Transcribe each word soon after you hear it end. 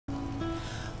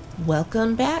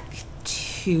Welcome back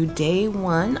to day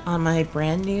one on my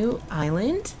brand new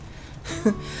island.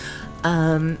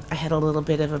 I had a little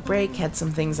bit of a break, had some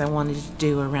things I wanted to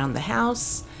do around the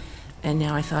house, and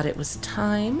now I thought it was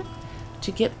time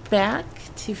to get back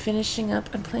to finishing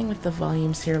up. I'm playing with the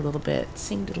volumes here a little bit. It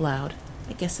seemed loud.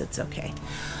 I guess it's okay.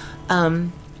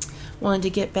 Wanted to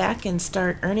get back and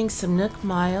start earning some Nook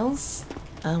miles.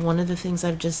 One of the things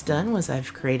I've just done was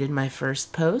I've created my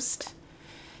first post.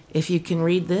 If you can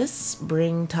read this,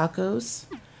 bring tacos,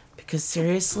 because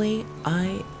seriously,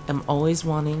 I am always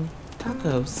wanting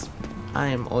tacos. I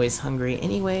am always hungry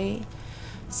anyway,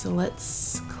 so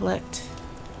let's collect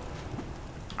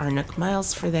our Nook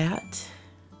miles for that.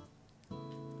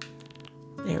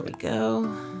 There we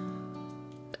go.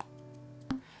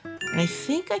 And I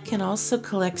think I can also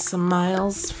collect some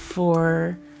miles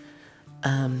for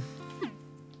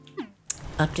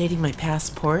updating my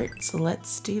passport, so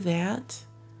let's do that.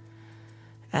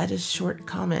 Add a short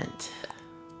comment.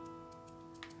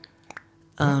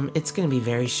 It's going to be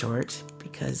very short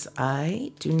because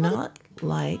I do not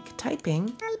like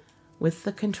typing with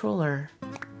the controller.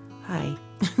 Hi.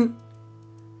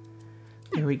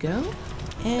 There we go.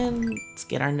 And let's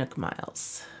get our Nook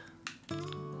miles.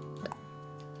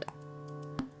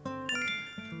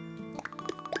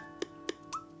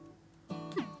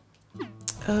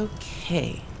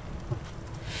 Okay.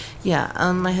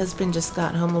 Yeah, my husband just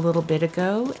got home a little bit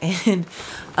ago and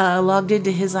logged into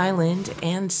his island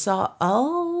and saw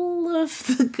all of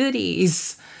the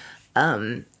goodies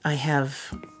I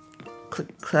have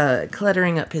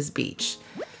cluttering up his beach.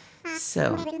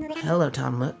 So, hello,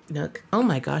 Tom Nook. Oh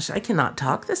my gosh, I cannot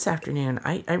talk this afternoon.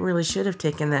 I really should have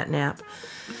taken that nap.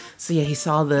 So yeah, he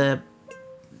saw the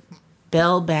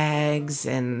bell bags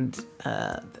and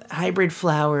hybrid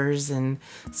flowers and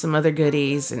some other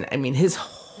goodies. And I mean, his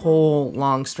whole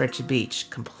long stretch of beach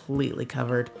completely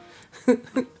covered.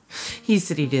 He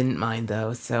said he didn't mind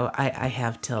though, so I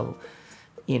have till,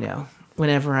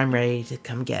 whenever I'm ready to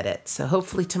come get it. So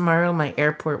hopefully tomorrow my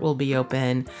airport will be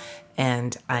open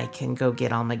and I can go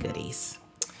get all my goodies.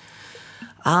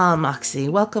 Ah, Moxie,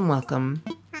 welcome, welcome.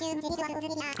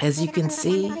 As you can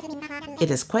see, it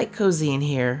is quite cozy in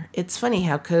here. It's funny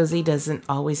how cozy doesn't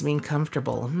always mean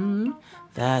comfortable.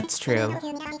 That's true.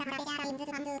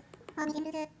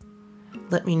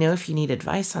 Let me know if you need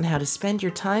advice on how to spend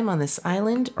your time on this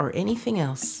island or anything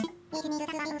else.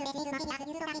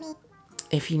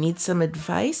 If you need some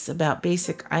advice about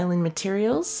basic island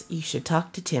materials, you should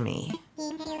talk to Timmy.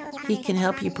 He can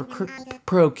help you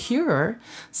procure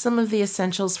some of the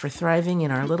essentials for thriving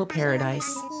in our little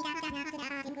paradise.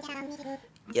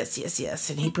 Yes,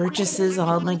 and he purchases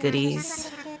all my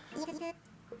goodies.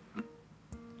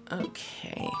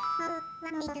 Okay.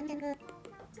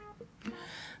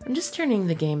 I'm just turning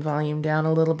the game volume down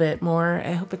a little bit more.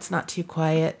 I hope it's not too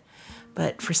quiet,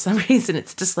 but for some reason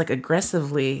it's just like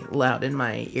aggressively loud in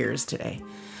my ears today.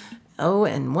 Oh,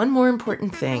 and one more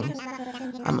important thing.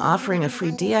 I'm offering a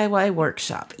free DIY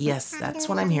workshop. Yes, that's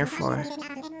what I'm here for.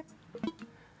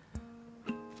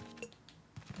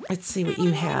 Let's see what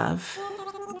you have.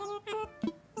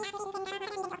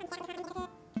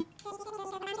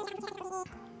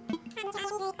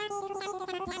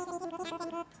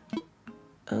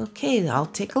 Okay, I'll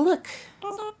take a look.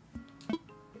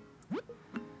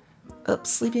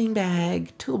 Sleeping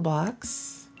bag,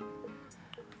 toolbox.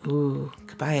 Ooh,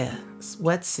 could buy a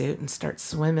wetsuit and start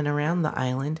swimming around the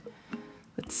island.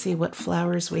 Let's see what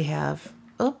flowers we have.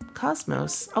 Oh,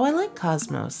 cosmos. Oh, I like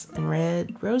cosmos. And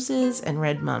red roses and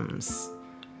red mums.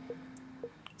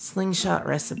 Slingshot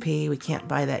recipe. We can't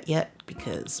buy that yet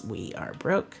because we are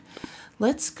broke.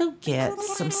 Let's go get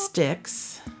some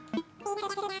sticks.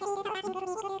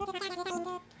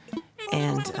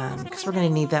 And because we're going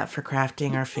to need that for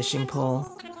crafting our fishing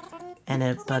pole and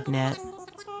a bug net.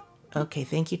 Okay,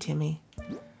 thank you, Timmy.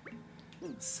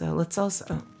 So let's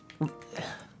also...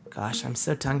 gosh, I'm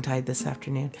so tongue-tied this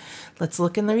afternoon. Let's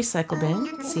look in the recycle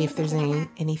bin, see if there's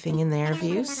anything in there of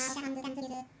use.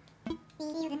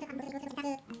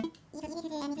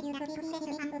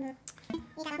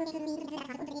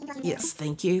 Yes,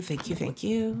 thank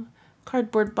you.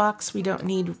 Cardboard box we don't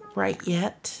need right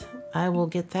yet. I will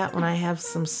get that when I have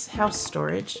some house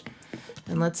storage.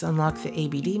 And let's unlock the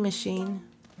ABD machine.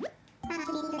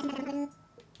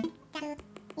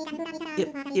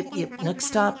 Yep. Nook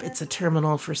Stop. It's a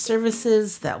terminal for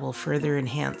services that will further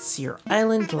enhance your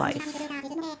island life.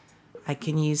 I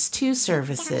can use 2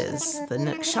 services, the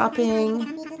Nook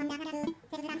Shopping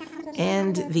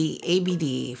and the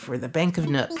ABD for the Bank of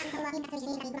Nook.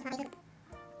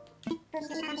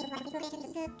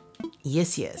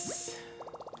 Yes.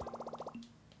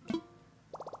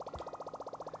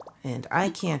 And I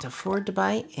can't afford to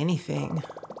buy anything.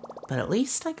 But at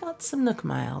least I got some Nook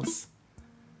Miles.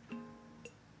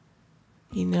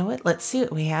 You know what? Let's see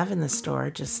what we have in the store,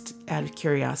 just out of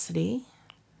curiosity.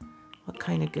 What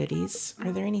kind of goodies?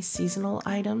 Are there any seasonal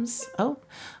items? Oh,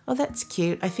 that's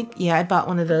cute. I think, yeah, I bought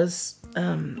one of those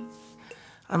on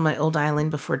my old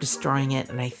island before destroying it,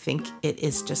 and I think it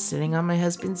is just sitting on my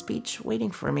husband's beach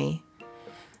waiting for me.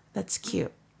 That's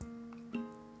cute.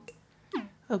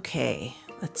 Okay,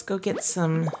 let's go get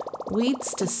some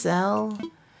weeds to sell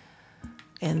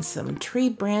and some tree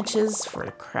branches for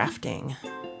crafting.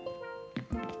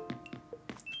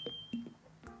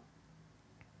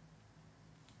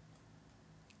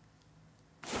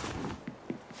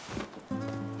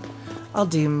 I'll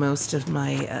do most of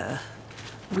my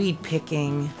weed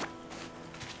picking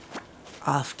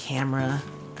off camera.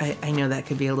 I know that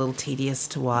could be a little tedious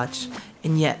to watch,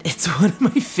 and yet it's one of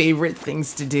my favorite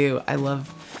things to do. I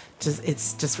love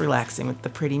it's just relaxing with the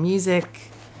pretty music,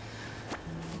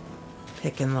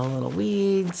 picking the little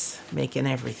weeds, making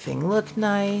everything look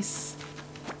nice.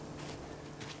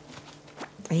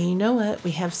 And you know what?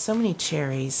 We have so many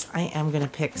cherries. I am going to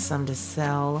pick some to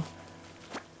sell,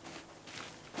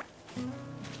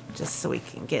 just so we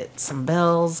can get some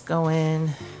bells going.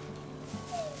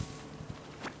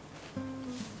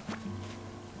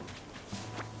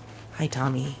 Hi,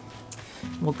 Tommy.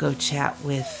 We'll go chat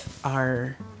with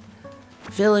our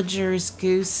villagers,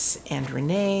 Goose and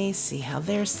Renee, see how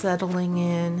they're settling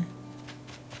in.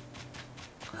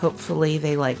 Hopefully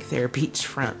they like their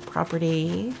beachfront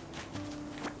property.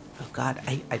 Oh God,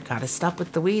 I gotta stop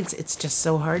with the weeds. It's just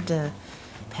so hard to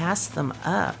pass them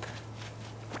up.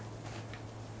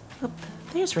 Oh,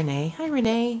 there's Renee. Hi,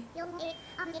 Renee.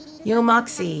 Yo,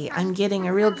 Moxie, I'm getting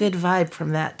a real good vibe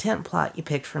from that tent plot you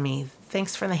picked for me.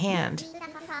 Thanks for the hand.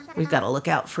 We've got to look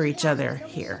out for each other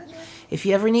here. If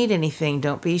you ever need anything,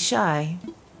 don't be shy.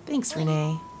 Thanks,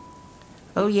 Renee.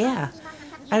 Oh, yeah.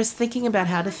 I was thinking about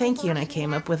how to thank you, and I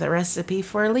came up with a recipe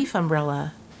for a leaf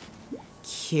umbrella.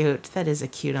 Cute. That is a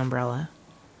cute umbrella.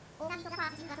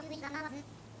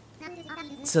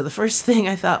 So the first thing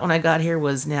I thought when I got here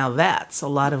was, now that's a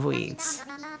lot of weeds.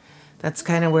 That's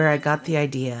kind of where I got the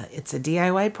idea. It's a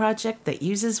DIY project that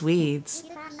uses weeds.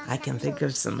 I can think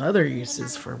of some other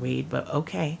uses for weed, but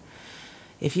okay.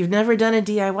 If you've never done a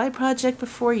DIY project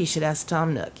before, you should ask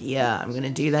Tom Nook. Yeah, I'm going to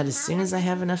do that as soon as I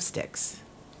have enough sticks.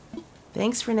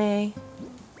 Thanks, Renee.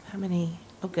 How many?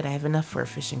 Oh, good, I have enough for a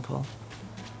fishing pole.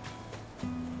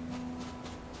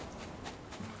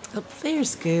 Oh,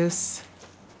 there's Goose.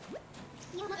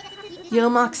 Yo,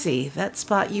 Moxie, that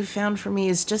spot you found for me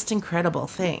is just incredible.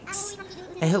 Thanks.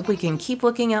 I hope we can keep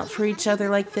looking out for each other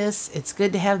like this. It's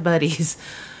good to have buddies.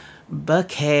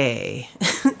 Bouquet.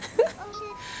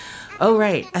 Oh,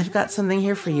 right. I've got something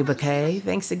here for you, Bouquet.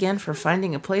 Thanks again for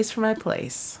finding a place for my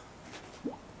place.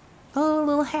 Oh, a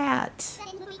little hat.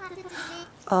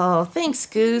 Oh, thanks,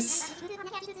 Goose.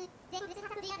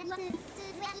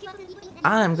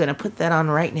 I'm going to put that on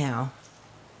right now.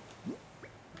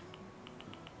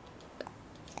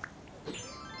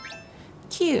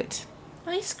 Cute.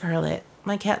 Hi, Scarlet.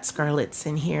 My cat Scarlet's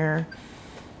in here.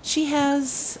 She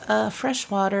has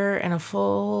fresh water and a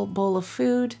full bowl of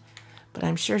food, but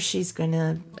I'm sure she's going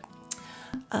to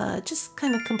just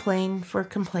kind of complain for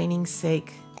complaining's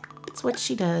sake. It's what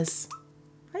she does.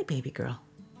 Hi, baby girl.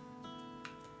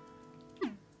 I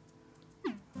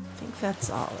think that's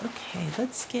all. Okay,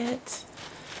 let's get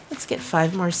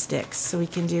 5 more sticks so we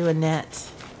can do a net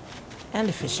and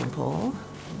a fishing pole.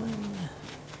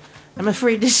 I'm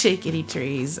afraid to shake any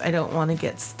trees. I don't want to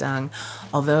get stung.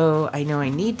 Although I know I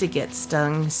need to get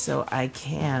stung so I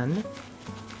can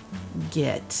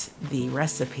get the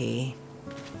recipe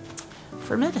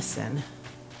for medicine.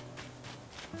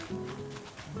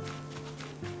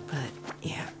 But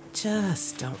yeah,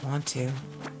 just don't want to.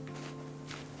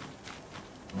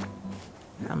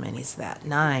 How many is that?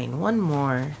 9. One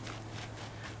more.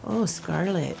 Oh,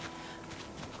 Scarlet.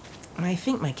 I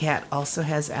think my cat also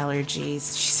has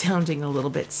allergies. She's sounding a little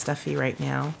bit stuffy right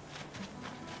now.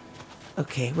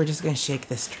 Okay, we're just going to shake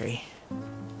this tree.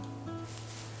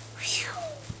 Whew.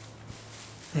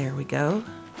 There we go.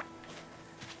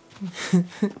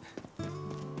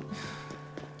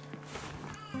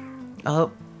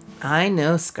 Oh, I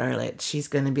know Scarlet. She's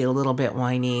going to be a little bit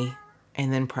whiny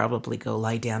and then probably go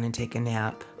lie down and take a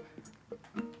nap.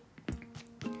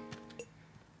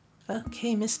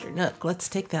 Okay, Mr. Nook, let's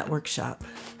take that workshop.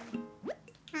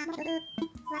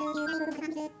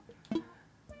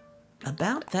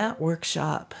 About that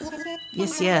workshop.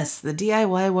 Yes, the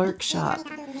DIY workshop.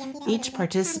 Each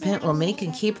participant will make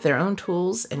and keep their own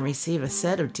tools and receive a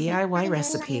set of DIY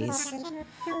recipes.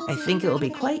 I think it will be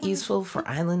quite useful for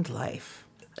island life.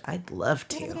 I'd love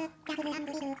to.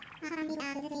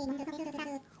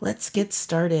 Let's get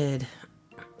started.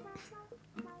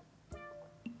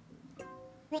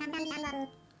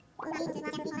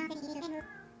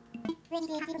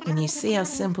 When you see how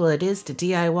simple it is to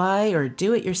DIY or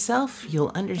do it yourself,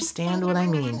 you'll understand what I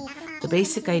mean. The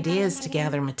basic idea is to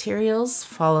gather materials,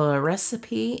 follow a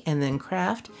recipe, and then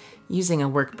craft using a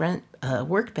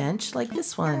workbench like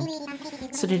this one.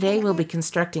 So today we'll be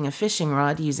constructing a fishing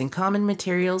rod using common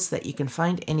materials that you can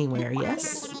find anywhere,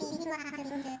 yes?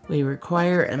 We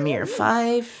require a mere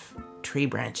 5 tree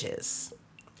branches.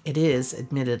 It is,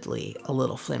 admittedly, a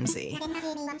little flimsy.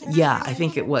 Yeah, I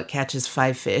think it catches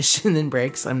 5 fish and then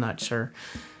breaks. I'm not sure.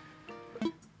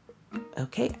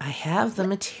 Okay, I have the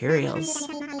materials.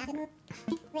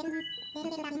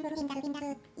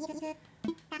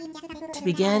 To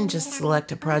begin, just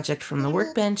select a project from the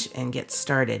workbench and get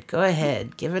started. Go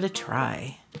ahead, give it a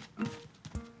try.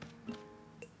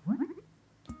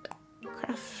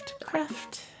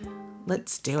 Craft.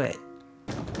 Let's do it.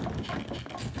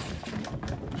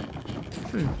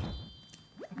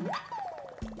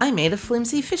 I made a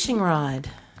flimsy fishing rod.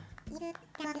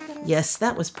 Yes,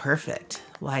 that was perfect.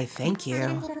 Why, thank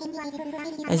you.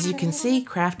 As you can see,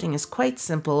 crafting is quite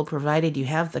simple, provided you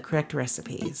have the correct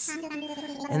recipes.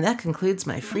 And that concludes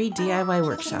my free DIY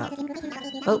workshop.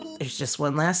 Oh, there's just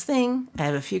one last thing. I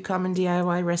have a few common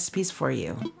DIY recipes for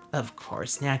you. Of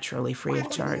course, naturally free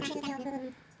of charge.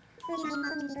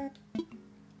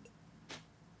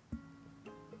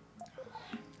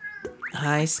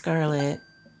 Hi, Scarlet.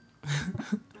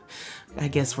 I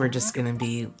guess we're just going to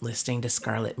be listening to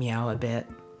Scarlet meow a bit.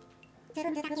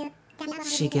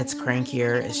 She gets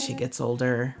crankier as she gets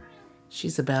older.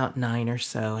 She's about 9 or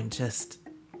so and just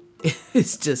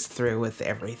is just through with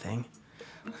everything.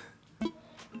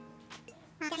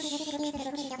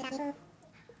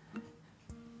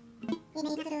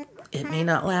 It may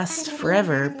not last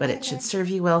forever, but it should serve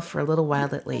you well for a little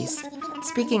while at least.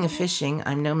 Speaking of fishing,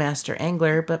 I'm no master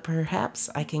angler, but perhaps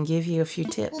I can give you a few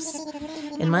tips.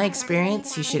 In my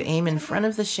experience, you should aim in front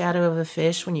of the shadow of a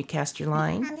fish when you cast your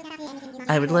line.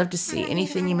 I would love to see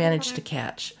anything you manage to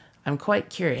catch. I'm quite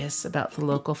curious about the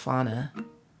local fauna.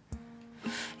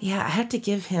 Yeah, I have to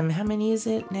give him, how many is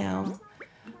it now?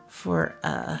 For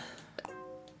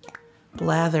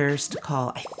Blathers to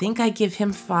call. I think I give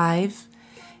him 5.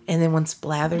 And then once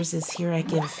Blathers is here, I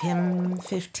give him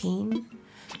 15.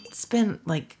 It's been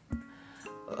like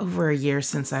over a year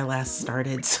since I last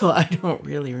started, so I don't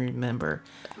really remember.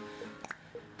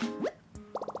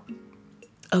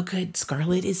 Oh good,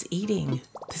 Scarlet is eating.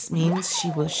 This means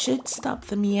she should stop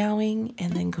the meowing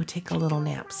and then go take a little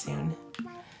nap soon.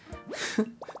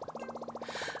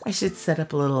 I should set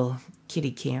up a little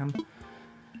kitty cam.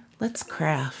 Let's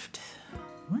craft.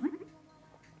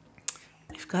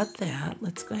 We've got that.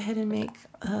 Let's go ahead and make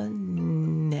a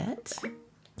net.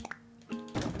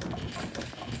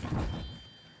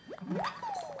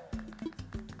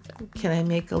 Can I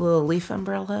make a little leaf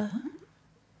umbrella?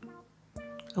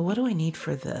 Oh, what do I need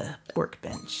for the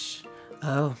workbench?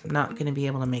 Oh, I'm not going to be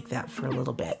able to make that for a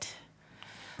little bit.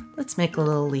 Let's make a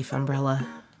little leaf umbrella.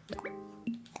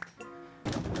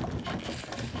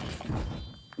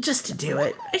 Just to do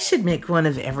it. I should make one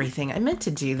of everything. I meant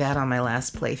to do that on my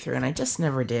last playthrough and I just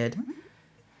never did.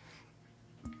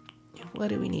 What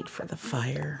do we need for the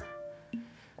fire?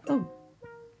 Oh,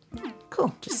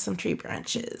 cool. Just some tree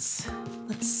branches.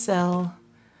 Let's sell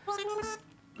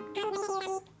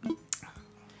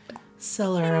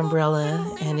our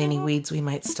umbrella and any weeds we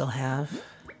might still have.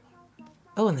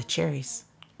 Oh, and the cherries.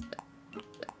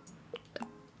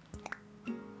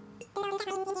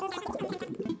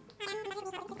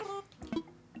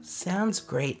 Sounds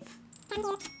great.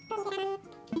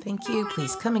 Thank you.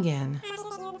 Please come again.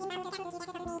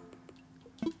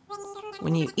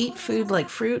 When you eat food like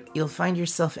fruit, you'll find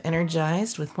yourself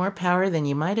energized with more power than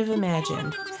you might have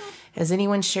imagined. Has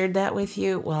anyone shared that with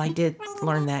you? Well, I did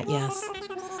learn that, yes.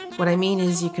 What I mean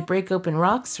is you could break open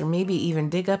rocks or maybe even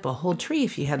dig up a whole tree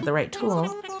if you had the right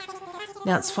tool.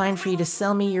 Now, it's fine for you to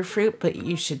sell me your fruit, but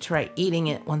you should try eating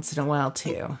it once in a while,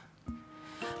 too.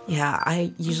 Yeah,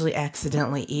 I usually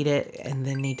accidentally eat it and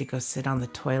then need to go sit on the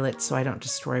toilet so I don't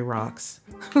destroy rocks.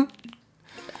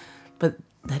 But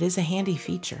that is a handy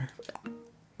feature.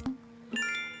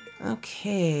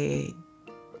 Okay.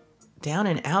 Down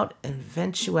and out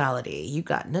eventuality. You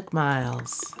got Nook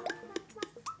Miles.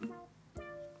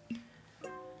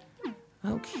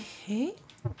 Okay.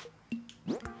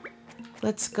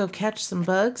 Let's go catch some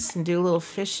bugs and do a little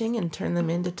fishing and turn them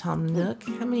into Tom Nook.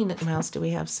 How many Nook Miles do we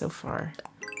have so far?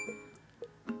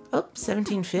 Oh,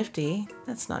 1750.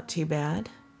 That's not too bad.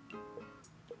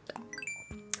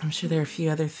 I'm sure there are a few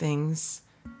other things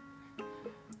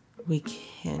we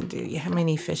can do. Yeah, how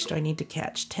many fish do I need to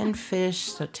catch? 10 fish,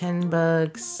 so 10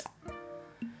 bugs.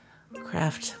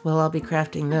 Craft, well, I'll be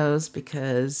crafting those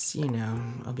because, you know,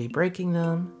 I'll be breaking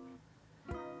them.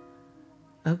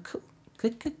 Oh, cool.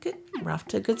 Good, good, good. We're off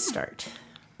to a good start.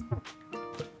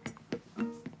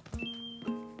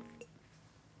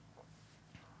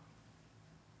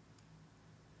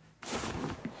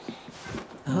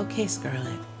 Okay,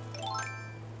 Scarlet.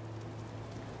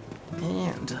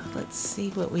 And let's see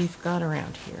what we've got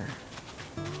around here.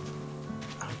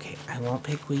 Okay, I won't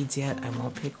pick weeds yet. I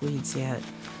won't pick weeds yet.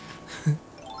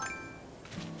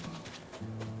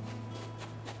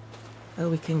 Oh,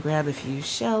 we can grab a few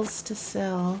shells to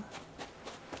sell.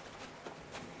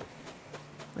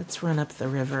 Let's run up the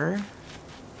river.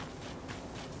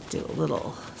 Do a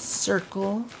little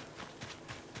circle.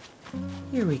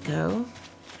 Here we go.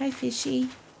 Hi, fishy.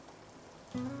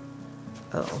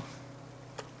 Oh.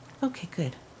 Okay,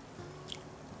 good.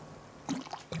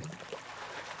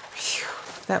 Phew.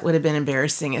 That would have been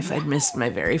embarrassing if I'd missed my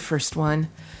very first one.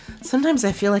 Sometimes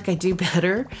I feel like I do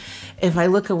better if I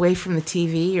look away from the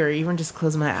TV or even just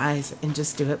close my eyes and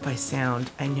just do it by sound.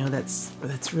 I know that's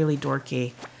really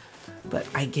dorky, but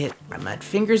my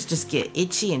fingers just get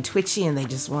itchy and twitchy and they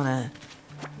just want to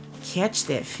catch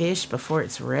that fish before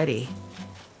it's ready.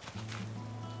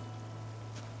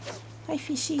 Hi,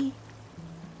 fishy.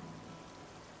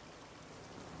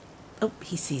 Oh,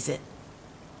 he sees it.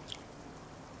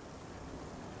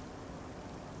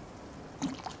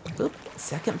 Oop,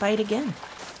 second bite again.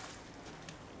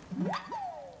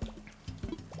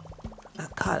 I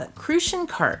caught a crucian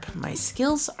carp. My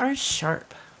skills are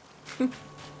sharp.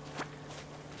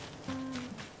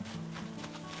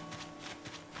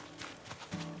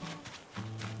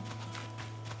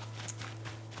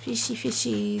 Fishy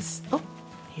fishies. Oh,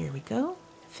 here we go.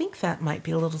 I think that might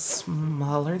be a little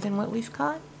smaller than what we've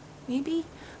caught. Maybe.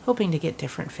 Hoping to get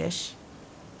different fish.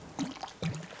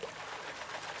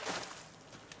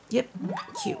 Yep,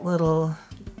 cute little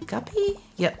guppy?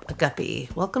 Yep, a guppy.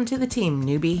 Welcome to the team,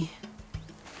 newbie.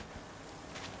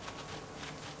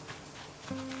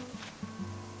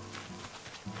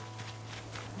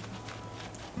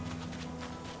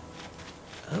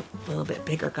 Oh, a little bit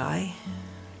bigger guy.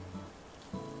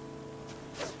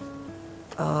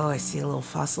 Oh, I see a little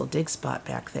fossil dig spot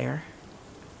back there.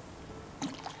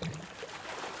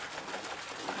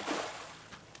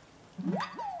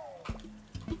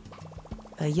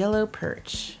 A yellow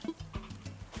perch.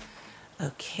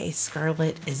 Okay,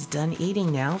 Scarlet is done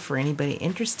eating now for anybody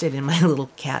interested in my little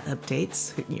cat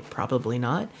updates. Probably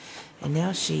not. And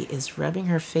now she is rubbing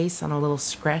her face on a little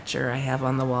scratcher I have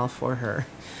on the wall for her.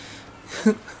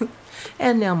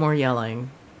 And now more yelling.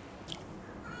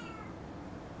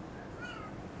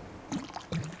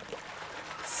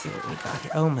 Let's see what we got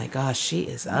here. Oh my gosh, she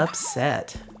is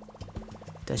upset.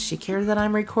 Does she care that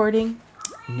I'm recording?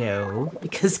 No,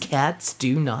 because cats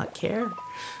do not care.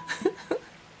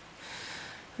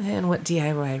 And what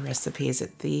DIY recipe is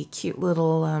it? The cute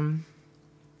little,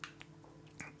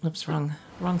 whoops, wrong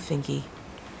thingy.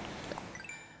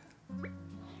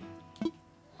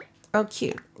 Oh,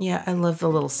 cute. Yeah, I love the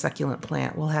little succulent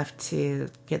plant. We'll have to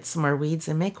get some more weeds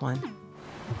and make one.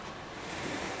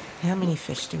 How many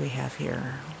fish do we have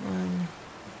here?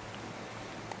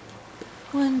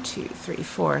 One, two, three,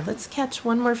 four. Let's catch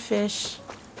one more fish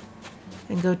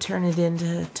and go turn it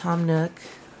into Tom Nook.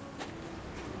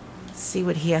 See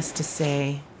what he has to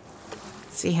say.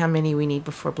 See how many we need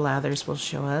before Blathers will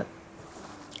show up.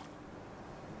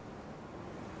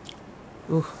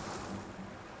 Ooh.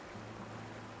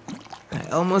 I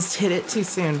almost hit it too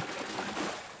soon.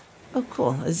 Oh,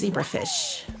 cool. A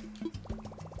zebrafish.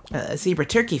 A zebra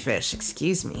turkey fish,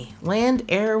 excuse me. Land,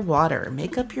 air, water.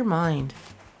 Make up your mind.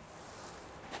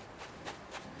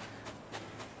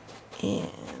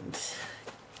 And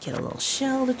get a little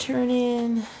shell to turn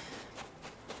in.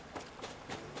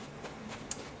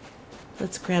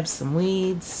 Let's grab some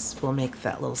weeds. We'll make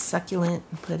that little succulent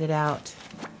and put it out.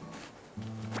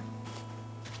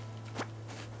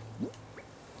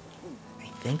 I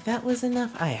think that was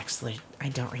enough. I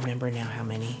don't remember now how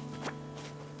many.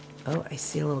 Oh, I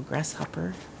see a little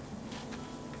grasshopper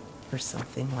or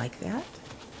something like that.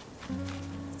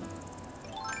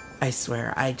 I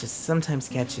swear, I just sometimes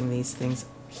catching these things.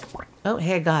 Oh,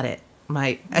 hey, I got it.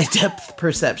 My depth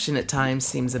perception at times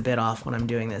seems a bit off when I'm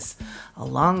doing this. A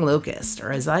long locust,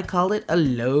 or as I call it, a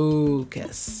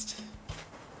locust.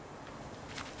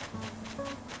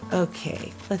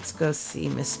 Okay, let's go see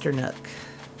Mr. Nook.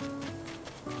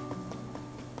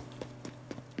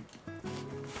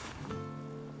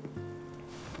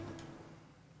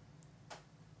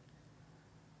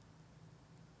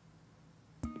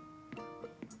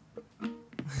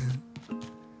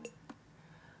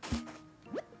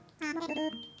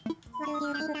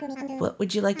 What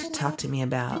would you like to talk to me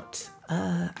about?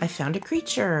 I found a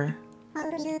creature.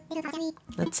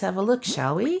 Let's have a look,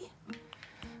 shall we?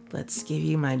 Let's give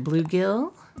you my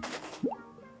bluegill.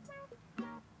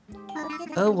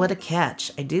 Oh, what a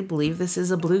catch. I do believe this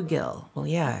is a bluegill. Well,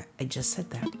 yeah, I just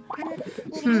said that.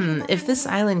 If this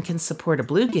island can support a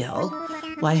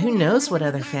bluegill, why, who knows what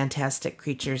other fantastic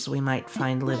creatures we might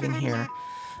find living here.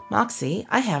 Moxie,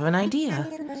 I have an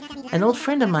idea. An old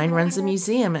friend of mine runs a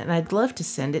museum, and I'd love to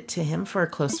send it to him for a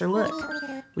closer look.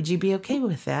 Would you be okay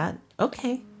with that?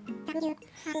 Okay.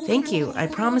 Thank you. I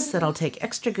promise that I'll take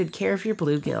extra good care of your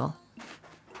bluegill.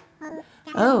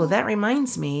 Oh, that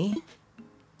reminds me.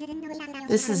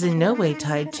 This is in no way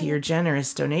tied to your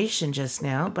generous donation just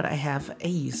now, but I have a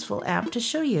useful app to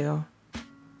show you.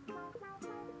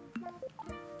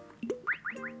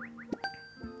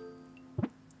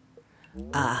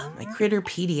 Ah, my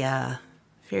Critterpedia.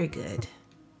 Very good.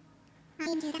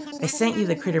 I sent you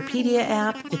the Critterpedia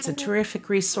app. It's a terrific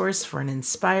resource for an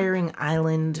inspiring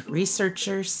island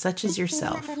researcher such as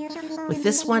yourself. With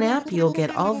this one app, you'll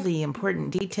get all the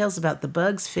important details about the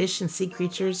bugs, fish, and sea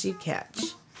creatures you catch.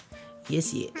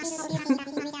 Yes, yes.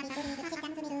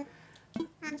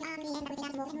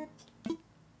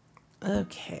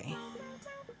 Okay.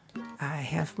 I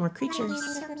have more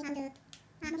creatures.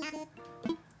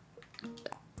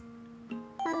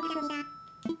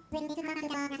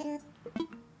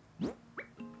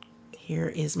 Here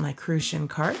is my Crucian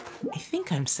carp. I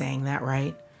think I'm saying that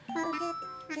right.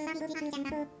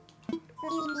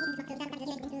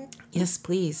 Yes,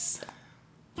 please.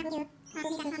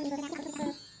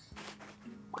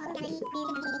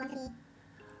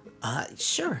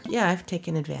 Sure. Yeah, I've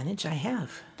taken advantage. I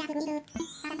have.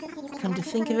 Come to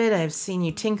think of it, I've seen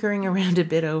you tinkering around a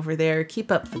bit over there.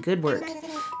 Keep up the good work.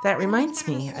 That reminds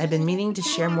me, I've been meaning to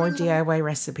share more DIY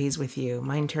recipes with you.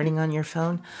 Mind turning on your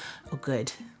phone? Oh,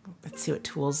 good. Let's see what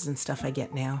tools and stuff I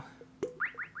get now.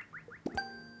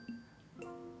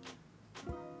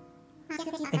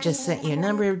 I just sent you a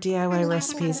number of DIY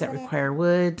recipes that require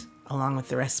wood, along with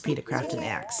the recipe to craft an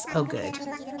axe. Oh, good.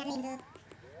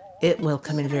 It will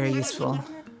come in very useful.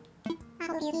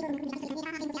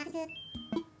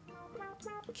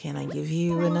 Can I give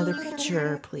you another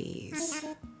picture, please?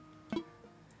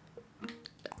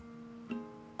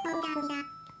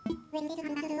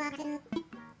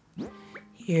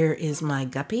 Here is my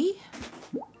guppy.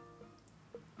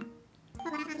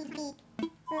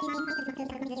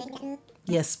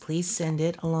 Yes, please send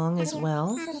it along as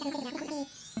well.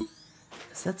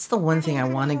 That's the one thing I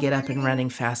want to get up and running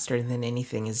faster than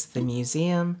anything is the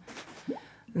museum.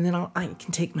 And then I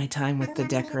can take my time with the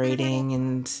decorating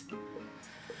and...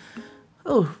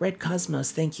 Oh, Red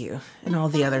Cosmos, thank you. And all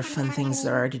the other fun things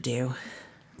there are to do.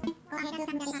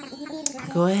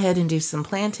 Go ahead and do some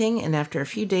planting, and after a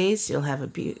few days, you'll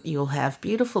have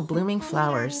beautiful blooming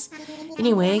flowers.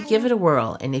 Anyway, give it a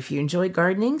whirl, and if you enjoy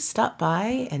gardening, stop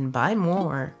by and buy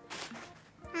more.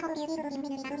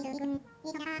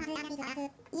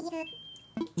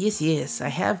 Yes, yes, I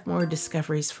have more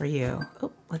discoveries for you.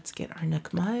 Oh, let's get our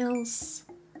Nook Miles.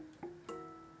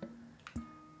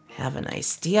 Have a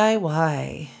nice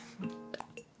DIY.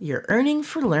 You're earning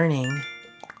for learning.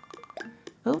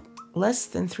 Oh, less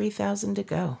than 3,000 to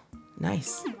go.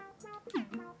 Nice.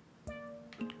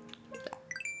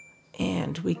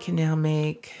 And we can now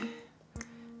make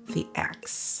the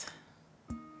axe.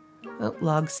 Oh,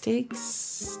 log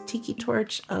stakes, tiki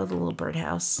torch. Oh, the little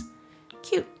birdhouse.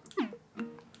 Cute.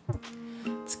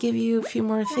 Let's give you a few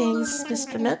more things,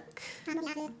 Mr. Nook.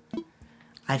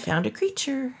 I found a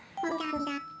creature.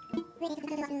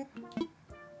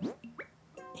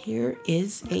 Here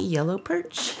is a yellow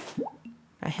perch.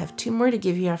 I have 2 more to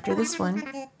give you after this one.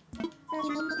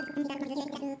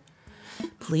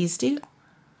 Please do.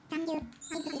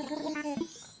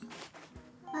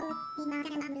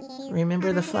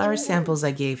 Remember the flower samples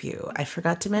I gave you. I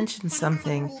forgot to mention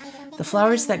something. The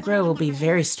flowers that grow will be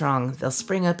very strong. They'll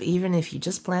spring up even if you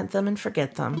just plant them and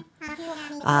forget them.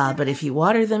 But if you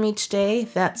water them each day,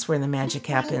 that's where the magic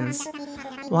happens.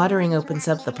 Watering opens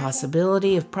up the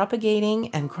possibility of propagating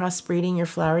and crossbreeding your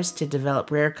flowers to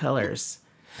develop rare colors.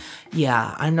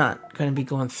 Yeah, I'm not going to be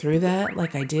going through that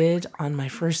like I did on my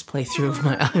first playthrough of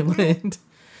my island.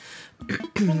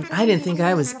 I didn't think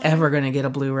I was ever going to get a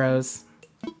blue rose.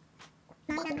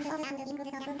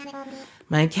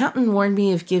 My accountant warned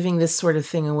me of giving this sort of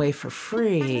thing away for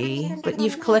free, but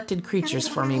you've collected creatures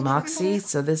for me, Moxie,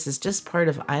 so this is just part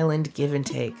of island give and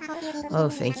take. Oh,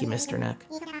 thank you, Mr. Nook.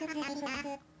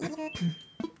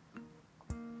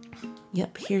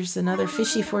 Yep, here's another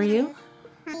fishy for you.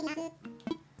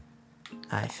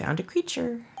 I found a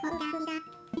creature.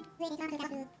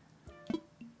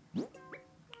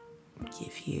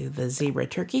 do the zebra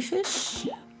turkey fish.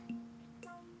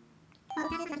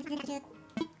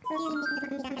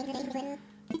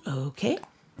 Okay.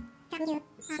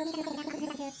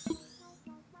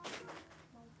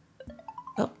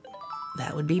 Oh,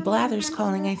 that would be Blathers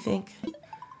calling, I think.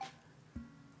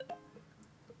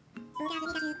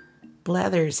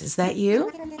 Blathers, is that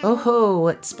you? Oh ho,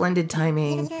 what splendid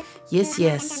timing. Yes,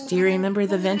 yes. Do you remember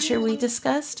the venture we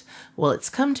discussed? Well, it's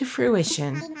come to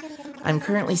fruition. I'm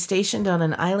currently stationed on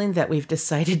an island that we've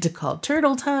decided to call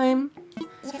Turtle Time.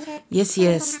 Yes,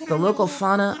 yes. The local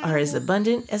fauna are as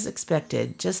abundant as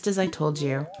expected, just as I told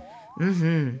you.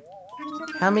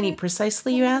 How many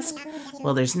precisely, you ask?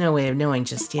 Well, there's no way of knowing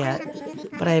just yet.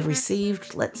 But I have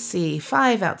received, let's see,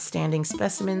 5 outstanding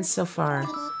specimens so far.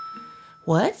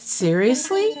 What?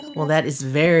 Seriously? Well, that is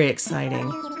very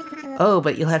exciting. Oh,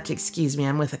 but you'll have to excuse me.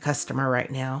 I'm with a customer right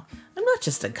now. I'm not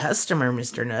just a customer,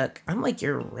 Mr. Nook. I'm like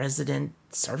your resident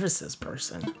services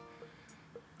person.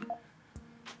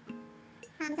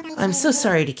 I'm so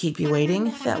sorry to keep you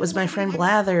waiting. That was my friend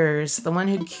Blathers, the one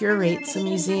who curates the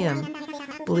museum.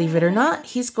 Believe it or not,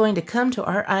 he's going to come to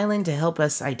our island to help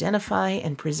us identify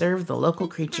and preserve the local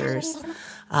creatures.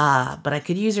 Ah, but I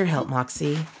could use your help,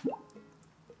 Moxie.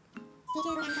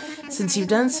 Since you've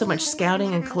done so much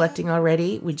scouting and collecting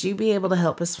already, would you be able to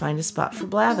help us find a spot for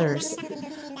Blathers?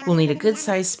 We'll need a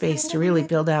good-sized space to really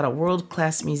build out a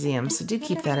world-class museum, so do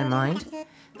keep that in mind.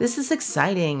 This is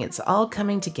exciting. It's all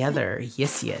coming together.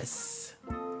 Yes, yes.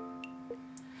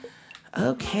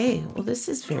 Okay, well, this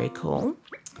is very cool.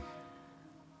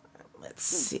 Let's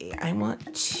see. I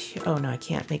want to... Oh, no, I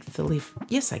can't make the leaf...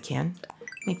 Yes, I can.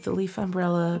 Make the leaf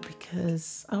umbrella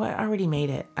because... Oh, I already made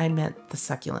it. I meant the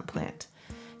succulent plant.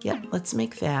 Yep, let's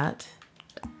make that.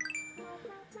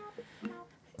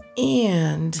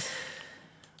 And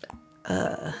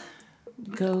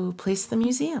go place the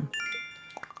museum.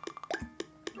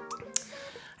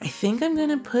 I think I'm going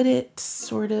to put it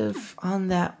sort of on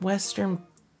that western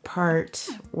part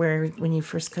where when you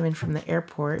first come in from the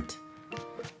airport,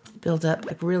 build up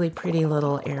a really pretty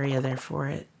little area there for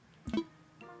it.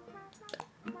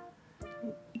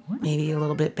 Maybe a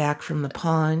little bit back from the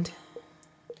pond.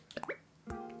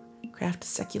 Craft a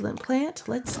succulent plant.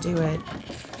 Let's do it.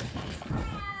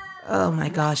 Oh my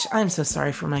gosh, I'm so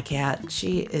sorry for my cat.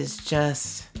 She is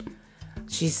just...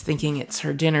 She's thinking it's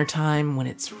her dinner time when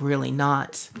it's really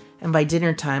not. And by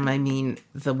dinner time, I mean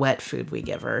the wet food we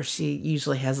give her. She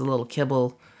usually has a little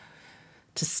kibble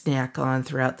to snack on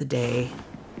throughout the day.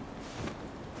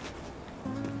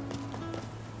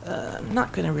 I'm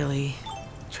not going to really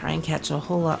try and catch a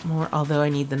whole lot more, although I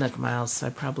need the Nook Miles, so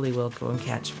I probably will go and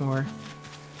catch more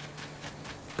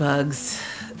bugs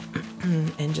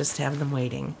and just have them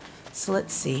waiting. So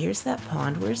let's see. Here's that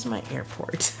pond. Where's my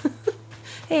airport?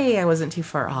 Hey, I wasn't too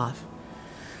far off.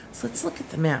 So let's look at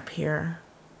the map here.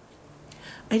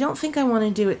 I don't think I want to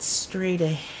do it straight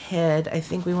ahead. I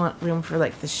think we want room for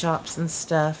like the shops and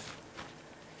stuff.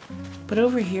 But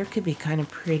over here could be kind of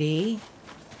pretty.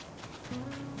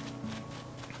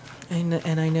 And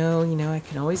I know, you know, I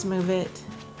can always move it.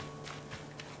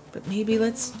 But maybe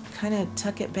let's kind of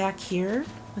tuck it back here.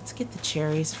 Let's get the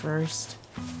cherries first.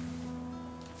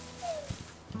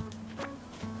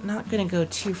 Not going to go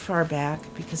too far back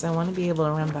because I want to be able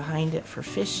to run behind it for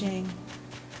fishing.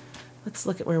 Let's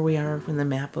look at where we are when the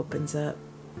map opens up.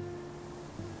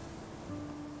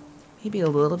 Maybe a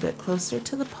little bit closer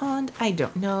to the pond. I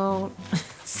don't know.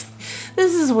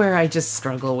 This is where I just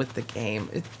struggle with the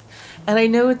game. And I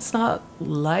know it's not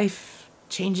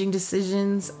life-changing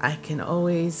decisions. I can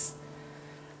always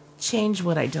change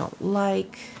what I don't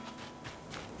like.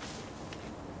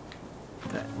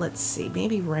 But let's see,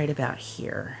 maybe right about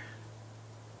here.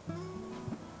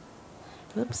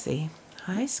 Whoopsie.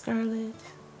 Hi, Scarlet.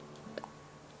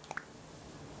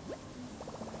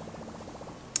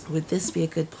 Would this be a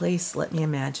good place? Let me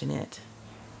imagine it.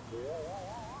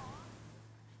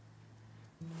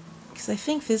 Because I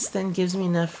think this then gives me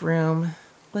enough room.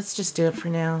 Let's just do it for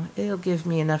now. It'll give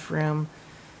me enough room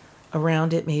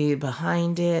around it, maybe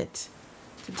behind it,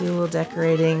 to do a little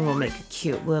decorating. We'll make a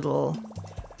cute little...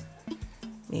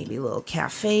 Maybe a little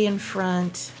cafe in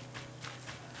front.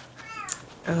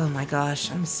 Oh my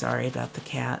gosh, I'm sorry about the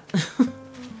cat.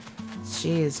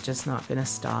 She is just not going to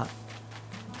stop.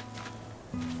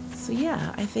 So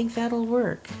yeah, I think that'll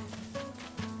work.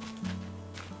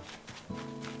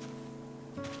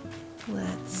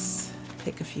 Let's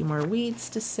pick a few more weeds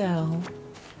to sell.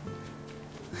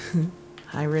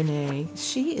 Hi, Renee.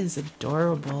 She is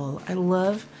adorable. I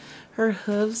love her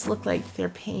hooves. Look like they're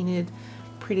painted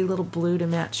pretty little blue to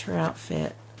match her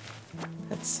outfit.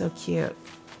 That's so cute.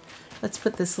 Let's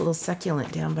put this little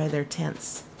succulent down by their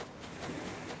tents.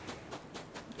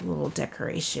 little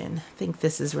decoration. I think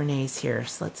this is Renee's here,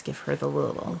 so let's give her the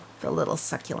little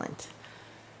succulent.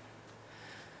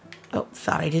 Oh,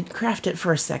 thought I didn't craft it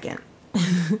for a second.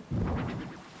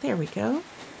 There we go.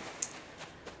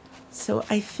 So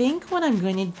I think what I'm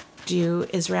going to do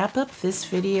is wrap up this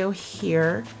video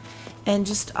here, and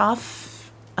just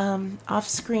off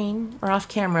screen or off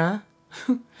camera,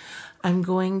 I'm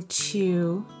going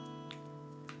to,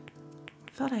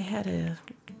 thought I had a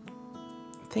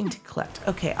thing to collect.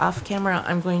 Okay, off camera,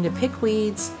 I'm going to pick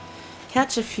weeds,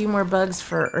 catch a few more bugs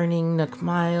for earning Nook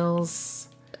Miles.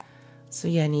 So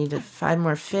yeah, I need 5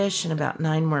 more fish and about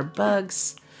 9 more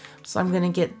bugs. So I'm going to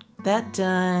get that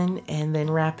done and then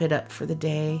wrap it up for the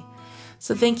day.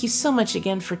 So thank you so much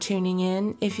again for tuning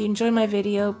in. If you enjoy my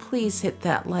video, please hit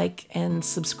that like and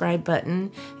subscribe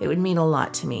button. It would mean a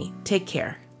lot to me. Take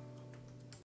care.